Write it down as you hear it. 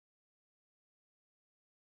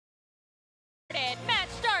Match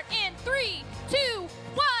start in 3, 2, 1,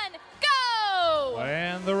 go!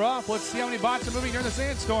 And they're off. Let's see how many bots are moving during the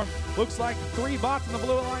sandstorm. Looks like 3 bots from the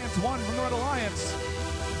Blue Alliance, 1 from the Red Alliance.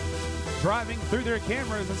 Driving through their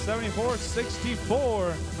cameras at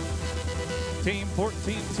 74-64. Team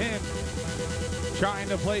 1410 trying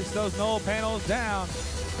to place those null panels down.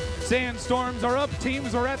 Sandstorms are up.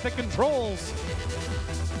 Teams are at the controls.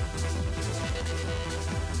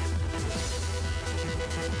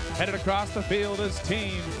 Headed across the field is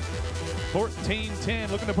Team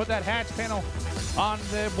 1410, looking to put that hatch panel on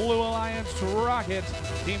the Blue Alliance rocket.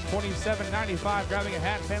 Team 2795 grabbing a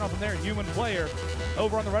hatch panel from their human player.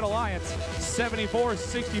 Over on the Red Alliance,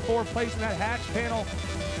 74-64 placing that hatch panel.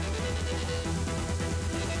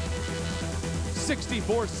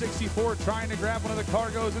 64-64 trying to grab one of the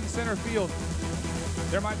cargoes in center field.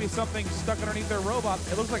 There might be something stuck underneath their robot.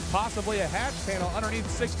 It looks like possibly a hatch panel underneath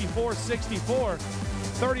 64-64.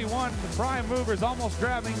 31, the prime movers almost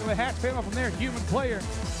grabbing the hatch panel from their human player.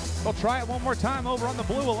 They'll try it one more time over on the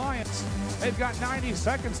Blue Alliance. They've got 90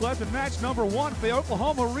 seconds left in match number 1 for the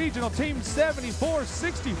Oklahoma Regional, Team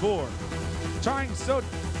 74-64. Trying so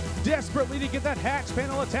desperately to get that hatch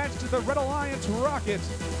panel attached to the Red Alliance rocket.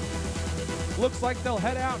 Looks like they'll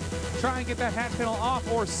head out, try and get that hatch panel off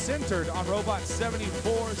or centered on robot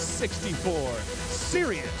 74-64.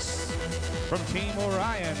 Sirius from Team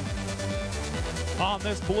Orion. On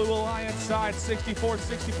this Blue Alliance side,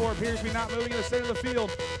 64-64 appears to be not moving in the center of the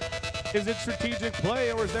field. Is it strategic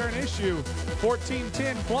play or is there an issue?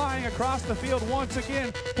 1410 flying across the field once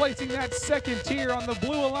again, placing that second tier on the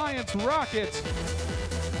Blue Alliance rocket.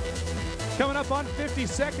 Coming up on 50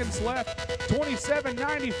 seconds left,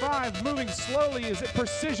 2795 moving slowly. Is it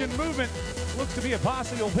precision movement? Looks to be a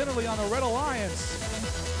possible penalty on the Red Alliance.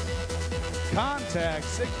 Contact,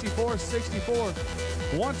 64-64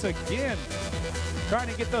 once again. Trying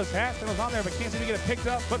to get those hatch panels on there, but can't seem to get it picked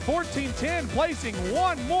up. But 1410 placing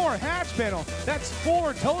one more hatch panel. That's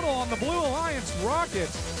 4 total on the Blue Alliance rocket.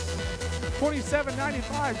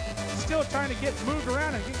 2795 still trying to get moved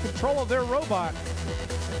around and get control of their robot.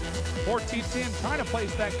 1410 trying to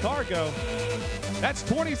place that cargo. That's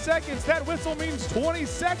 20 seconds. That whistle means 20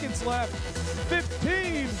 seconds left.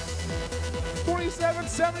 15.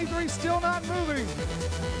 2773 still not moving.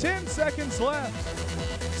 10 seconds left.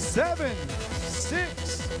 7,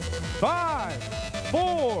 6, 5,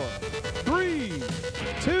 4, 3,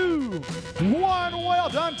 2, 1. Well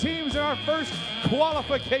done, teams, in our first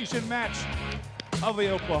qualification match of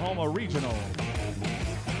the Oklahoma Regional.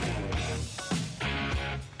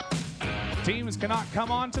 Teams cannot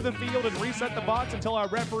come onto the field and reset the bots until our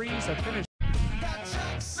referees have finished.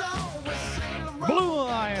 Blue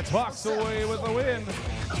Alliance walks away with the win,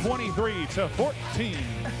 23-14.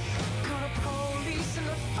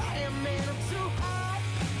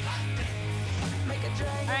 All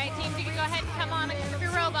right, teams, you can go ahead and come on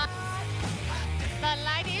your robot. The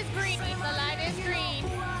light is green. The light is